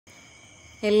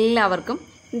എല്ലാവർക്കും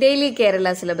ഡെയിലി കേരള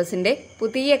സിലബസിന്റെ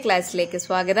പുതിയ ക്ലാസ്സിലേക്ക്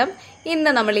സ്വാഗതം.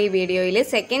 ഇന്ന് നമ്മൾ ഈ വീഡിയോയിൽ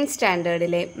സെക്കൻഡ്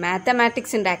സ്റ്റാൻഡേർഡിലെ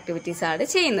മാത്തമാറ്റിക്സിന്റെ ആക്ടിവിറ്റീസ് ആണ്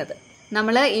ചെയ്യുന്നത്.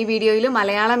 നമ്മൾ ഈ വീഡിയോയിൽ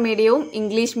മലയാളം മീഡിയവും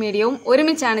ഇംഗ്ലീഷ് മീഡിയവും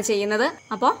ഒരുമിച്ചാണ് ചെയ്യുന്നത്.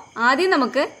 അപ്പോൾ ആദ്യം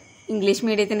നമുക്ക് ഇംഗ്ലീഷ്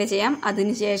മീഡിയത്തിന്റെ ചെയ്യാം,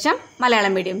 അതിനുശേഷം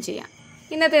മലയാളം മീഡിയം ചെയ്യാം.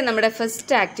 ഇന്നത്തെ നമ്മുടെ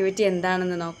ഫസ്റ്റ് ആക്ടിവിറ്റി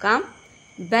എന്താണെന്ന് നോക്കാം.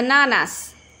 Bananas.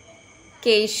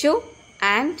 Keshu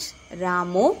and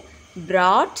Ramu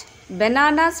brought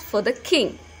bananas for the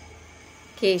king.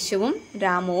 കേശുവും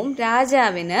രാമുവും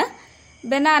രാജാവിന്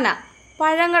ബനാന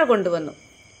പഴങ്ങൾ കൊണ്ടുവന്നു.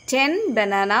 10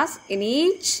 bananas in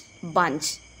each bunch.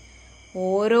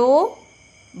 ഓരോ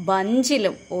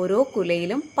ബഞ്ചിലും ഓരോ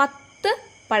കുലയിലും 10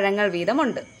 പഴങ്ങൾ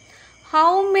വീതമുണ്ട്.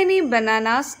 How many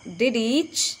bananas did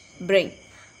each bring?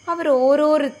 അവർ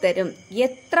ഓരോരുത്തരും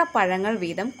എത്ര പഴങ്ങൾ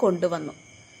വീതം കൊണ്ടുവന്നു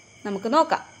നമുക്ക്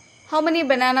നോക്കാം. How many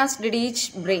bananas did each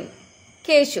bring?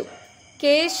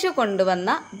 Keshu കൊണ്ടുവന്ന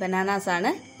ബനാനാസ്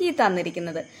ആണ് ഈ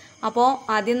തന്നിരിക്കുന്നത്. അപ്പോൾ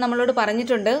ആദ്യം നമ്മളോട്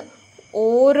പറഞ്ഞിട്ടുണ്ട്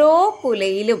ഓരോ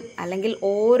കുലയിലും അല്ലെങ്കിൽ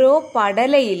ഓരോ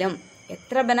പടലയിലും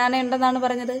എത്ര ബനാന ഉണ്ടെന്നാണ്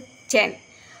പറഞ്ഞത്? 10.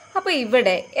 അപ്പോൾ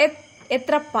ഇവിടെ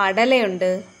എത്ര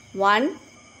പടലയുണ്ട്? 1,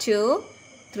 2,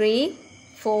 3,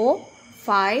 4,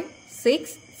 5,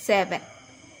 6, 7.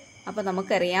 അപ്പോൾ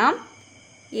നമുക്കറിയാം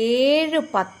 7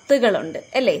 പത്തുകളുണ്ട്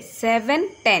അല്ലേ? 7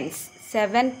 tens.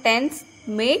 7 tens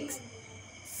makes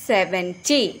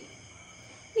 70.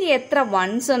 ഇനി എത്ര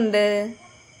വൺസ് ഉണ്ട്?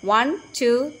 1,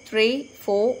 2, 3,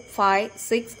 4, 5,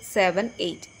 6, 7,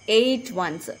 8. 8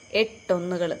 വൺസ്, 8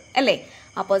 ഒന്നുകൾ അല്ലേ?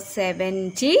 അപ്പോൾ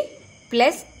 70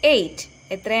 പ്ലസ് 8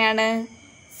 എത്രയാണ്?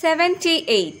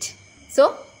 78. സോ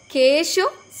കേശു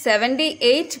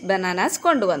 78 ബനാനാസ്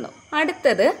കൊണ്ടുവന്നു.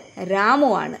 അടുത്തത്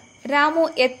രാമു ആണ്. രാമു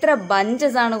എത്ര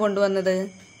ബഞ്ചസ് ആണ് കൊണ്ടുവന്നത്?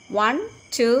 1,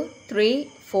 2, 3,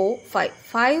 4, 5.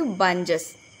 5 ബഞ്ചസ്,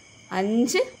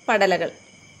 5 പടലകൾ.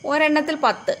 ഒരെണ്ണത്തിൽ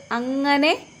 10,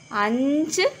 അങ്ങനെ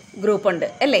 5 ഗ്രൂപ്പ് ഉണ്ട്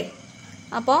അല്ലേ?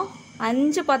 അപ്പോൾ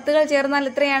 5 പത്തുകൾ ചേർന്നാൽ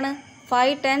എത്രയാണ്?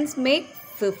 5 tens make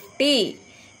 50.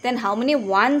 Then how many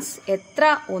ones?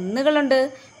 എത്ര ഒന്നുകളുണ്ട്?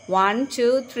 1, 2,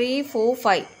 3, 4,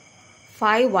 5.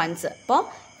 5 ones. അപ്പോൾ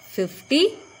 50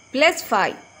 പ്ലസ്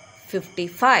 5,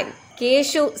 55.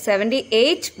 കേശു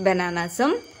 78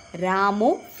 ബനാനാസും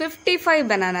രാമു 55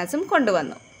 ബനാനാസും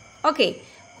കൊണ്ടുവന്നു. Okay.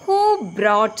 Who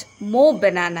brought more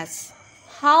bananas?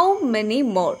 How many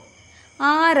more?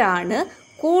 ആരാണ്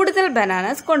കൂടുതൽ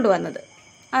ബനാനാസ് കൊണ്ടുവന്നത്?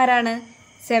 ആരാണ്?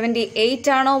 78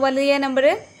 ആണോ വലിയ നമ്പർ?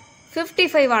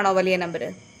 55 ആണോ വലിയ നമ്പർ?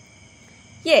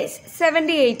 യെസ്,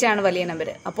 78 ആണ് വലിയ നമ്പർ.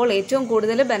 അപ്പോൾ ഏറ്റവും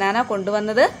കൂടുതൽ ബനാന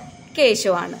കൊണ്ടുവന്നത്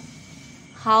കേശു ആണ്.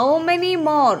 How many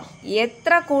more?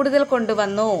 എത്ര കൂടുതൽ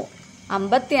കൊണ്ടുവന്നു?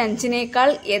 55നേക്കാൾ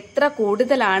എത്ര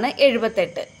കൂടുതലാണ്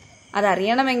 78?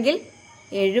 അതറിയണമെങ്കിൽ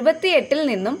 78ൽ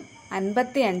നിന്നും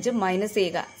 55 മൈനസ്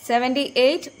ചെയ്യുക.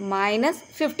 78 മൈനസ്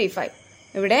 55.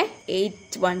 ഇവിടെ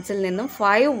 8 വൺസിൽ നിന്നും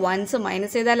 5 വൺസ്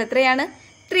മൈനസ് ചെയ്താൽ എത്രയാണ്?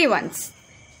 3 വൺസ്.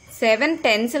 7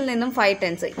 ടെൻസിൽ നിന്നും 5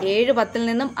 ടെൻസ്. 7 പത്തിൽ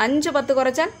നിന്നും 5 പത്ത്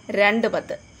കുറച്ചാൽ 2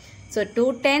 പത്ത്. So 2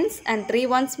 tens and 3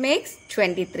 once makes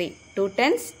 23. 2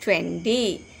 tense 20.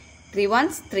 3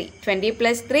 once 3. 20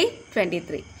 plus 3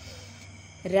 23.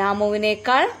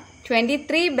 രാമുവിനേക്കാൾ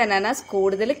 23 bananas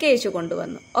കൂടുതൽ കേശു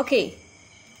കൊണ്ടുവന്നു. Okay.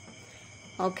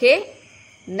 Okay,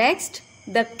 next,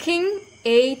 the king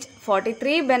ate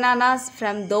 43 bananas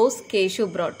from those Keshu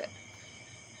brought.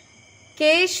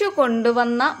 Keshu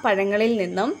കൊണ്ടുവന്ന പഴങ്ങളിൽ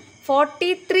നിന്നും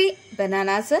 43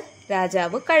 ബനാനാസ്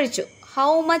രാജാവ് കഴിച്ചു.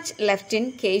 How much left in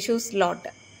Keshu's lot?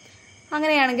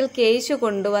 അങ്ങനെയാണെങ്കിൽ കേശു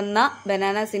കൊണ്ടുവന്ന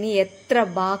ബനാനാസ് ഇനി എത്ര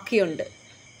ബാക്കിയുണ്ട്?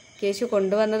 കേശു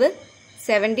കൊണ്ടുവന്നത്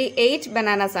 78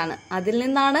 ബനാനാസ് ആണ്. അതിൽ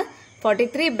നിന്നാണ്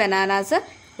 43 ബനാനാസ്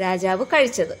രാജാവ്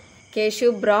കഴിച്ചത്. Keshu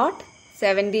brought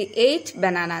 78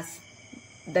 bananas.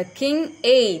 The king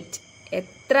ate.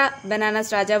 എത്ര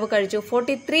ബനാനാസ് രാജാവ് കഴിച്ചു?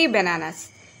 43 ബനാനാസ്.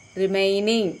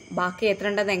 റിമൈനിങ് ബാക്കി എത്ര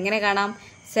ഉണ്ടെന്ന് എങ്ങനെ കാണാം?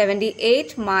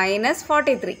 78 മൈനസ്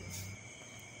 43.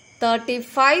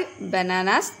 35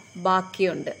 ബനാനാസ്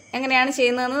ബാക്കിയുണ്ട്. എങ്ങനെയാണ്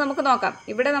ചെയ്യുന്നതെന്ന് നമുക്ക് നോക്കാം.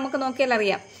 ഇവിടെ നമുക്ക് നോക്കിയാൽ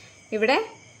അറിയാം. ഇവിടെ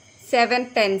 7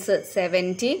 ടെൻസ്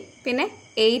 70, പിന്നെ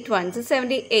 8 വൺസ്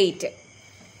 78.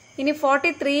 ഇനി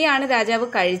 43 ആണ് രാജാവ്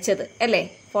കഴിച്ചത് അല്ലേ?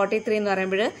 43 എന്ന്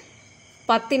പറയുമ്പോൾ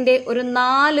 10ന്റെ ഒരു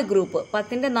 4 ഗ്രൂപ്പ്,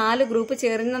 10ന്റെ 4 ഗ്രൂപ്പ്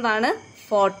ചേരുന്നതാണ്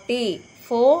 40.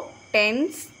 4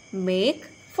 tens make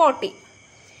 40.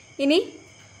 ഇനി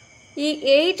ഈ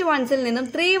 8 വൺസിൽ നിന്നും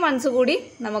 3 വൺസ് കൂടി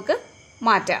നമുക്ക്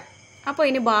മാറ്റാം. അപ്പോൾ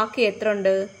ഇനി ബാക്കി എത്ര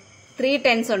ഉണ്ട്? 3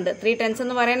 ടെൻസ് ഉണ്ട്. 3 ടെൻസ്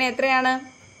എന്ന് പറയുന്നത് എത്രയാണ്?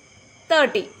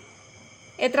 30.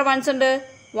 എത്ര വൺസ് ഉണ്ട്?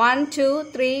 1, 2,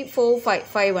 3, 4, 5.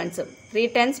 5 വൺസും. 3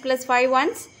 ടെൻസ് പ്ലസ് 5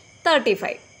 വൺസ്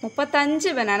 35.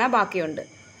 35 ബനാന ബാക്കിയുണ്ട്.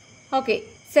 ഓക്കെ.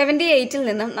 78ൽ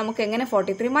നിന്നും നമുക്ക് എങ്ങനെ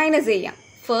 43 മൈനസ് ചെയ്യാം?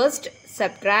 First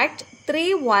subtract 3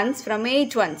 ones from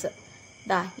 8 ones.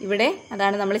 ദാ ഇവിടെ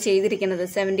അതാണ് നമ്മൾ ചെയ്തിരിക്കുന്നത്.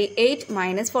 78 -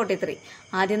 43.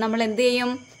 ആദ്യം നമ്മൾ എന്ത്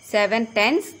ചെയ്യും? 7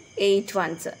 10s 8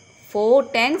 1s 4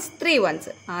 10s 3 1s.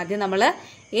 ആദ്യം നമ്മൾ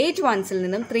 8 1siൽ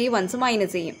നിന്നും 3 1s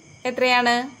മൈനസ് ചെയ്യും.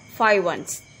 എത്രയാണ്? 5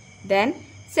 1s. ദെൻ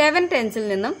 7 10siൽ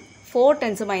നിന്നും 4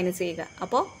 10s മൈനസ് ചെയ്യുക.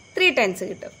 അപ്പോൾ 3 10s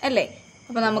കിട്ടും അല്ലേ?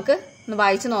 അപ്പോൾ നമുക്ക് ഒന്ന്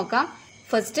വായിച്ചു നോക്കാം.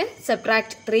 First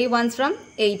subtract 3 1s from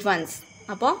 8 1s.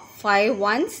 അപ്പോൾ 5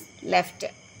 1s left.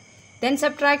 Then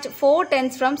subtract 4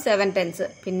 10s from 7 10s.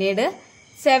 പിന്നീട്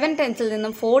 7 10siൽ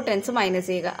നിന്നും 4 10s മൈനസ്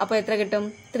ചെയ്യുക. അപ്പോൾ എത്ര കിട്ടും?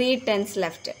 3 10s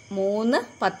ലെഫ്റ്റ്. 3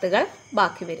 10കൾ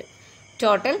ബാക്കി വരും.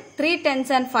 Total 3 10s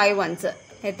and 5 1s.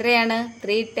 എത്രയാണ്?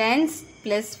 3 10s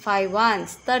plus 5 1s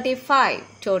 35.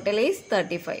 Total is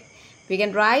 35. We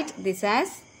can write this as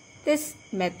this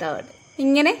method.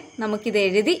 ഇങ്ങനെ നമുക്കിത്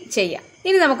എഴുതി ചെയ്യാം.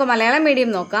 ഇനി നമുക്ക് മലയാളം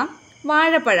മീഡിയം നോക്കാം.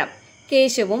 വാഴപ്പഴം.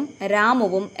 കേശവും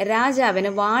രാമുവും രാജാവിന്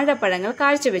വാഴപ്പഴങ്ങൾ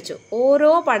കാഴ്ചവെച്ചു.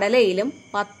 ഓരോ പടലയിലും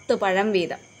 10 പഴം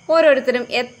വീതം. ഓരോരുത്തരും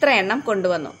എത്ര എണ്ണം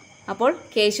കൊണ്ടുവന്നു? അപ്പോൾ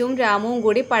കേശവും രാമുവും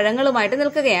കൂടി പഴങ്ങളുമായിട്ട്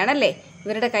നിൽക്കുകയാണല്ലേ?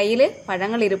 ഇവരുടെ കയ്യിൽ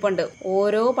പഴങ്ങൾ ഇരിപ്പുണ്ട്.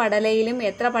 ഓരോ പടലയിലും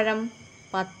എത്ര പഴം?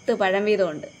 10 പഴം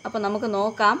വീതമുണ്ട്. അപ്പോൾ നമുക്ക്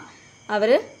നോക്കാം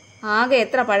അവര് ആകെ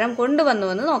എത്ര പഴം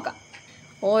കൊണ്ടുവന്നുവെന്ന് നോക്കാം.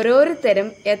 ഓരോരുത്തരും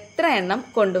എത്ര എണ്ണം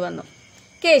കൊണ്ടുവന്നു?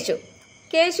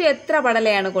 കേശു എത്ര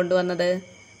പടലയാണ് കൊണ്ടുവന്നത്?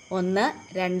 1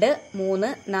 2 3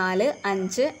 4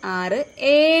 5 6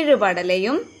 7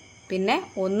 പടലയും പിന്നെ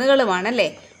ഒന്നുകളുമാണല്ലേ?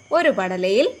 ഒരു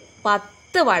പടലയിൽ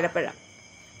 10 വാഴപ്പഴം.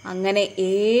 അങ്ങനെ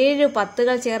 7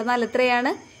 10കൾ ചേർന്നാൽ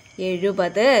എത്രയാണ്?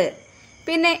 70.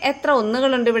 പിന്നെ എത്ര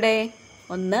ഒന്നുകളുണ്ട് ഇവിടെ?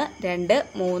 1 2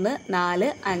 3 4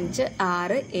 5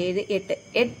 6 7 8.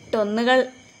 8 ഒന്നുകൾ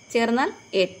ചേർന്നാൽ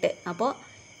 8. അപ്പോൾ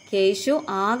കേശു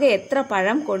ആകെ എത്ര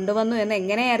പഴം കൊണ്ടുവന്നു എന്ന്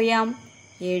എങ്ങനെ അറിയാം?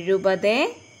 70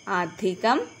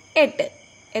 അധികം 8.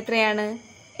 എത്രയാണ്?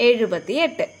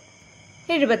 78.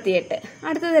 78.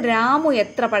 അടുത്തത് രാമു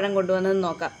എത്ര പഴം കൊണ്ടുവന്നെന്ന്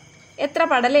നോക്കാം. എത്ര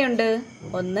പടലയുണ്ട്?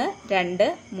 1 2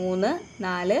 3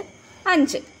 4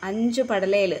 5. 5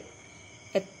 പടലയിൽ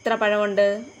എത്ര പഴമുണ്ട്?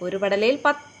 ഒരു പടലയിൽ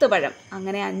 10 പഴം.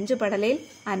 അങ്ങനെ 5 പടലയിൽ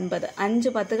 50.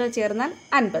 5 10കൾ ചേർന്നാൽ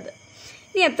 50.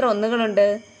 ഇനി എത്ര ഒന്നുകളുണ്ട്?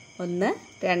 1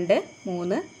 2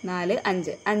 3 4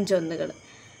 5. 5 ഒന്നുകൾ.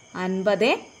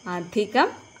 50 അധികം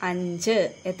 5.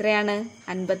 എത്രയാണ്?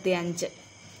 55.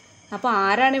 അപ്പോൾ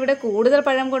ആരാണ് ഇവിടെ കൂടുതൽ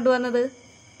പഴം കൊണ്ടുവന്നത്?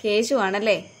 കേശു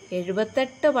ആണല്ലേ?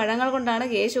 78 പഴങ്ങൾ കൊണ്ടാണ്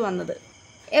കേശു വന്നത്.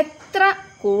 എത്ര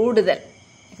കൂടുതൽ?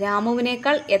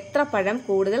 രാമുവിനേക്കാൾ എത്ര പഴം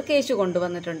കൂടുതൽ കേശു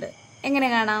കൊണ്ടുവന്നിട്ടുണ്ട്? എങ്ങനെ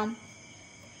കാണാം?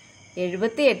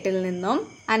 78ൽ നിന്നും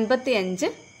 55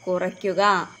 കുറയ്ക്കുക.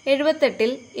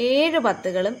 78ൽ 7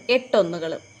 10കളും 8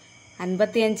 ഒന്നുകളും.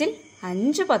 55ൽ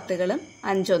 5 10കളും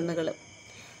 5 ഒന്നുകളും.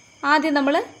 ആദ്യം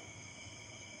നമ്മൾ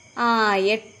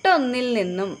 8 ഒന്നിൽ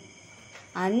നിന്നും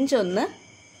 5 ഒന്ന്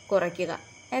കുറയ്ക്കുക.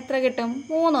 എത്ര കിട്ടും?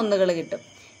 3 ഒന്നുകൾ കിട്ടും.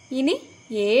 ഇനി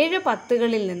 7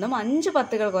 10കളിൽ നിന്നും 5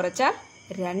 10കൾ കുറച്ചാൽ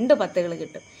 2 10കൾ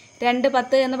കിട്ടും. 2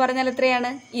 10 എന്ന് പറഞ്ഞാൽ എത്രയാണ്?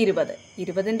 20.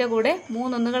 20ന്റെ കൂടെ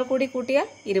 3 ഒന്നുകൾ കൂടി കൂട്ടിയാൽ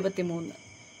 23.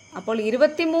 അപ്പോൾ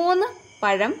 23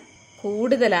 പഴം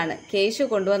കൂടുതലാണ്. കേശു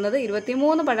കൊണ്ടുവന്നത്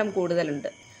 23 പഴം കൂടുതലുണ്ട്.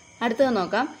 അടുത്തത്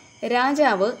നോക്കാം.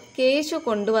 രാജാവ് കേശു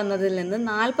കൊണ്ടുവന്നതിൽ നിന്ന്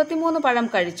 43 പഴം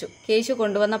കഴിച്ചു. കേശു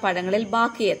കൊണ്ടുവന്ന പഴങ്ങളിൽ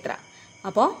ബാക്കി എത്ര?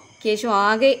 അപ്പോൾ കേശു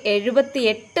ആകെ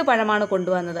 78 പഴമാണ്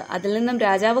കൊണ്ടുവന്നത്. അതിൽ നിന്നും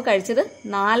രാജാവ് കഴിച്ചത്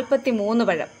 43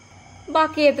 പഴം.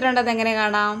 ബാക്കി എത്ര ഉണ്ട്? അതെങ്ങനെ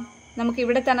കാണാം? നമുക്ക്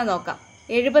ഇവിടെ തന്നെ നോക്കാം.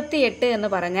 78 എന്ന്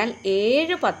പറഞ്ഞാൽ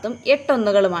 7 10ഉം 8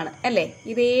 ഒന്നുകളുമാണ് അല്ലേ?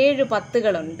 ഇത് 7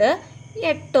 10കളുണ്ട്,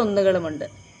 8 ഒന്നുകളുമുണ്ട്.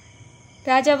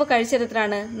 രാജാവ് കഴിച്ചത്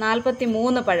എത്രയാണ്?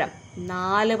 43 പഴം.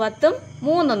 4 10ഉം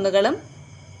 3 ഒന്നുകളും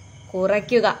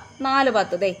കുറയ്ക്കുക. 4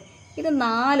 10. ദേ ഇത്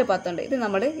 4 10 ഉണ്ട്. ഇത്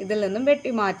നമ്മൾ ഇതിൽ നിന്നും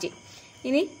വെട്ടി മാറ്റി.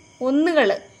 ഇനി ഒന്നുകൾ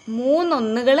 3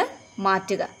 ഒന്നുകൾ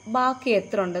മാറ്റുക. ബാക്കി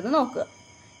എത്ര ഉണ്ടെന്ന് നോക്കുക.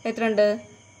 എത്ര ഉണ്ട്?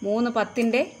 3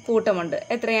 10ന്റെ കൂട്ടമുണ്ട്.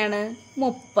 എത്രയാണ്?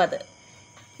 30.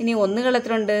 ഇനി ഒന്നുകൾ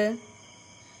എത്ര ഉണ്ട്?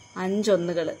 5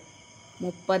 ഒന്നുകൾ.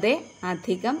 30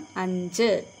 അധികം 5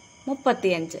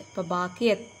 35. അപ്പോൾ ബാക്കി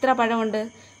എത്ര പഴമുണ്ട്?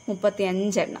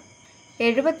 35 എണ്ണം.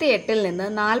 78ൽ നിന്ന്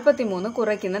 43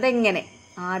 കുറയ്ക്കുന്നത് എങ്ങനെ?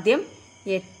 ആദ്യം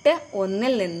 8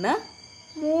 ഒന്നിൽ നിന്ന്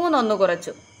 3 ഒന്ന്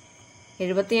കുറച്ചു.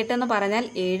 78 എന്ന് പറഞ്ഞാൽ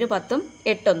 7 10ഉം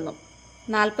 8 ഒന്നും.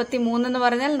 43 എന്ന്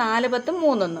പറഞ്ഞാൽ 4 10ഉം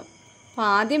 3 ഒന്നും. അപ്പോൾ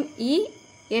ആദ്യം ഈ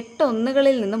 8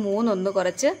 ഒന്നുകളിൽ നിന്ന് 3 ഒന്ന്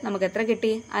കുറച്ച് നമുക്ക് എത്ര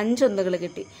കിട്ടി? 5 ഒന്നുകൾ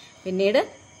കിട്ടി. പിന്നീട്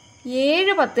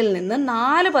 7 10ൽ നിന്ന്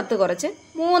 4 10 കുറച്ച്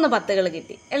 3 10കൾ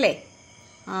കിട്ടി അല്ലേ?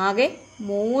 ആകെ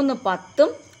 3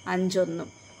 10ഉം 5 ഒന്നും.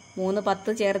 3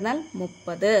 10 ചേർന്നാൽ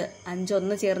 30. 5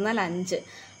 ഒന്ന് ചേർന്നാൽ 5.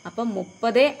 അപ്പം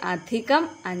 30 അധികം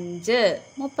 5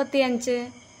 35.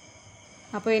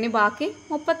 അപ്പോൾ ഇനി ബാക്കി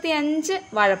 35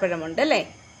 വാഴപ്പഴമുണ്ട് അല്ലേ?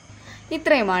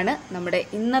 ഇത്രയുമാണ് നമ്മുടെ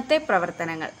ഇന്നത്തെ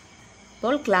പ്രവർത്തനങ്ങൾ.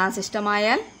 അപ്പോൾ ക്ലാസ്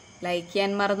ഇഷ്ടമായാൽ ലൈക്ക്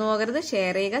ചെയ്യാൻ മറന്നു പോകരുത്,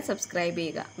 ഷെയർ ചെയ്യുക, സബ്സ്ക്രൈബ്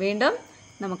ചെയ്യുക. വീണ്ടും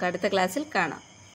നമുക്ക് അടുത്ത ക്ലാസ്സിൽ കാണാം.